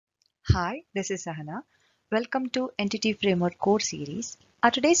Hi, this is Sahana. Welcome to Entity Framework Core series.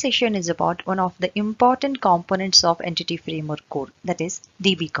 Our today's session is about one of the important components of Entity Framework Core, that is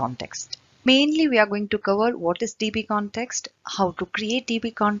DbContext. Mainly, we are going to cover what is DbContext, how to create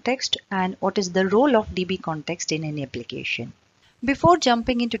DbContext, and what is the role of DbContext in any application. Before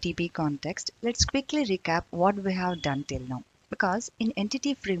jumping into DbContext, let's quickly recap what we have done till now. Because in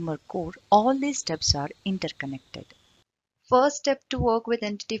Entity Framework Core, all these steps are interconnected. First step to work with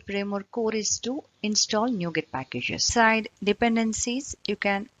Entity Framework Core is to install NuGet packages. Inside dependencies, you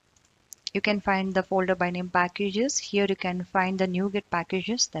can find the folder by name packages. Here you can find the NuGet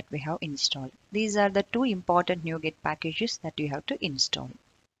packages that we have installed. These are the two important NuGet packages that you have to install.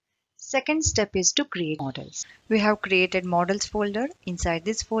 Second step is to create models. We have created models folder. Inside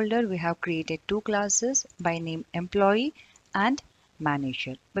this folder, we have created two classes by name employee and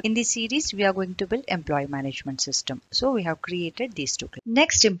manager. But in this series, we are going to build employee management system. So we have created these two classes.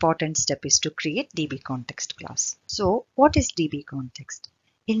 Next important step is to create DbContext class. So what is DbContext?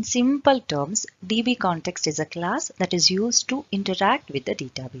 In simple terms, DbContext is a class that is used to interact with the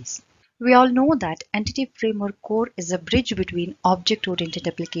database. We all know that Entity Framework Core is a bridge between object-oriented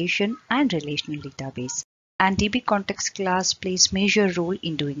application and relational database. And DbContext class plays major role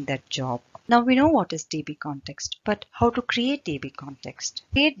in doing that job. Now we know what is DbContext, but how to create DbContext? To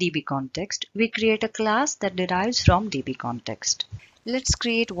create DbContext, we create a class that derives from DbContext. Let's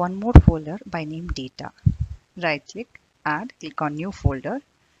create one more folder by name data. Right click, add, click on new folder.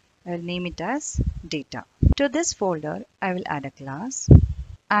 I will name it as data. To this folder, I will add a class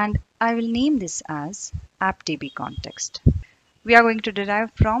and I will name this as app.dbContext. We are going to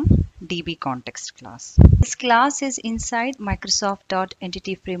derive from DbContext class. This class is inside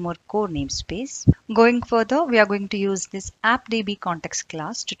Microsoft.EntityFrameworkCore namespace. Going further, we are going to use this app.dbContext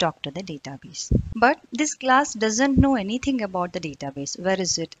class to talk to the database. But this class doesn't know anything about the database. Where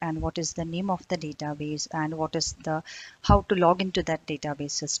is it and what is the name of the database and what is the how to log into that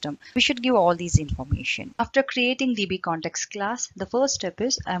database system. We should give all these information. After creating DbContext class, the first step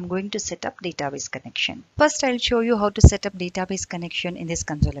is I'm going to set up database connection. First, I'll show you how to set up database connection in this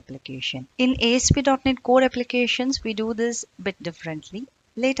console application. In ASP.NET Core applications, we do this a bit differently.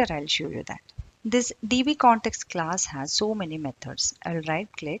 Later, I'll show you that. This DbContext class has so many methods. I'll right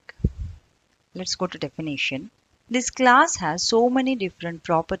click. Let's go to definition. This class has so many different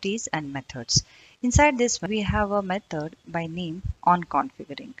properties and methods. Inside this, we have a method by name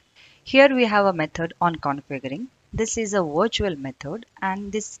onConfiguring. Here we have a method onConfiguring. This is a virtual method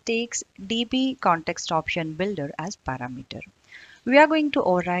and this takes DbContext option builder as parameter. We are going to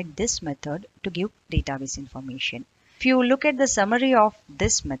override this method to give database information. If you look at the summary of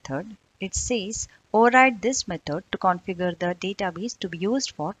this method, it says override this method to configure the database to be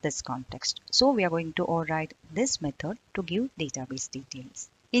used for this context. So we are going to override this method to give database details.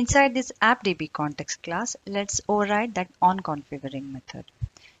 Inside this app.dbContext class, let's override that onConfiguring method.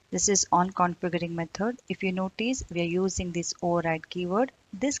 This is onConfiguring method. If you notice, we are using this override keyword.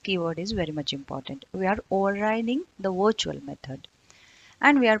 This keyword is very much important. We are overriding the virtual method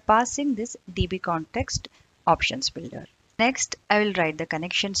and we are passing this DbContext options builder. Next, I will write the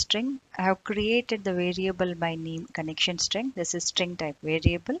connection string. I have created the variable by name connection string. This is string type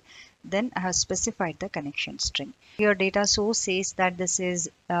variable. Then I have specified the connection string. Your data source says that this is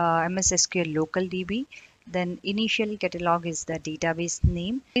MS SQL local DB. Then initial catalog is the database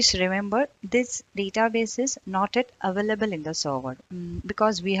name. Please remember this database is not yet available in the server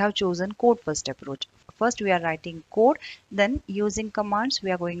because we have chosen code first approach. First we are writing code, then using commands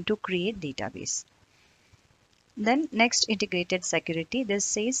we are going to create database. Then next integrated security. This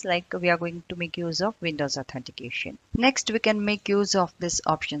says like we are going to make use of Windows authentication. Next we can make use of this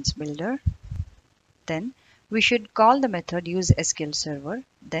options builder. Then we should call the method useSQLServer.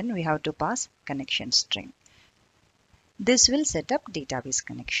 Then we have to pass connection string. This will set up database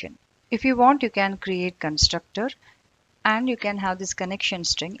connection. If you want, you can create constructor and you can have this connection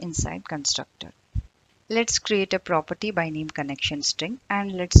string inside constructor. Let's create a property by name connection string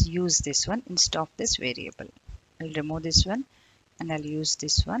and let's use this one instead of this variable. I'll remove this one and I'll use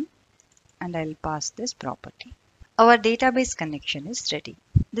this one and I'll pass this property. Our database connection is ready.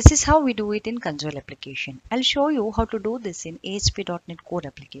 This is how we do it in console application. I'll show you how to do this in ASP.NET Core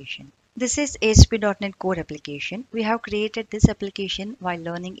application. This is ASP.NET Core application. We have created this application while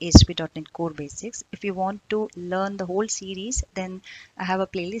learning ASP.NET Core basics. If you want to learn the whole series, then I have a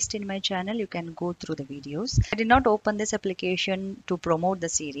playlist in my channel. You can go through the videos. I did not open this application to promote the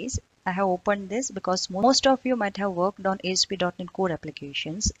series. I have opened this because most of you might have worked on ASP.NET Core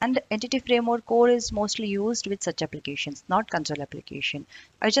applications, and Entity Framework Core is mostly used with such applications, not console application.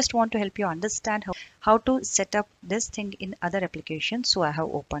 I just want to help you understand how to set up this thing in other applications, so I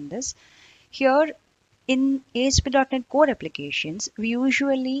have opened this. Here in ASP.NET Core applications, we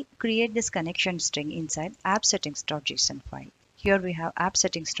usually create this connection string inside appsettings.json file. Here we have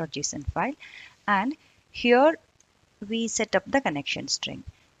appsettings.json file, and here we set up the connection string.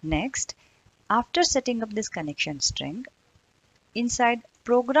 Next, after setting up this connection string, inside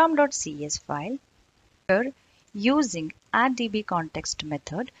program.cs file, here using DbContext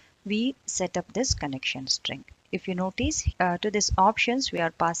method, we set up this connection string. If you notice to this options, we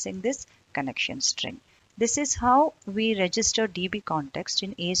are passing this connection string. This is how we register DbContext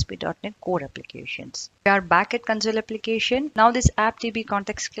in ASP.NET Core applications. We are back at console application. Now this app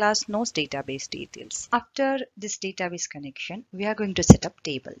DbContext class knows database details. After this database connection, we are going to set up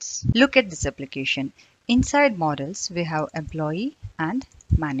tables. Look at this application. Inside models, we have employee and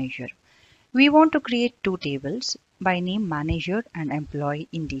manager. We want to create two tables by name manager and employee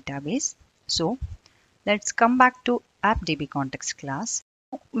in database. So let's come back to app DbContext class.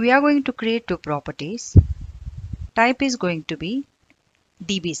 We are going to create two properties. Type is going to be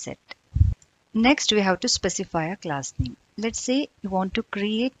DbSet. Next, we have to specify a class name. Let's say you want to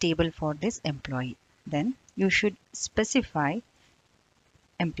create table for this employee. Then you should specify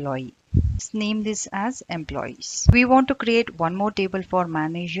employee. Let's name this as employees. We want to create one more table for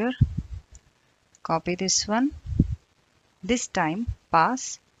manager. Copy this one. This time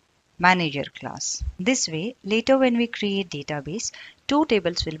pass manager class. This way, later when we create database, two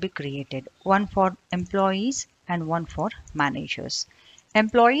tables will be created, one for employees and one for managers.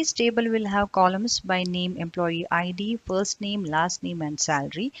 Employees table will have columns by name, employee ID, first name, last name and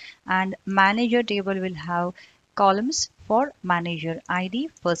salary, and manager table will have columns for manager ID,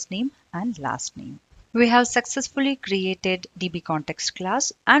 first name and last name. We have successfully created DbContext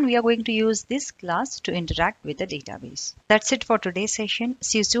class, and we are going to use this class to interact with the database. That's it for today's session.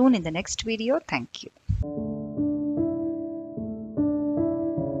 See you soon in the next video. Thank you.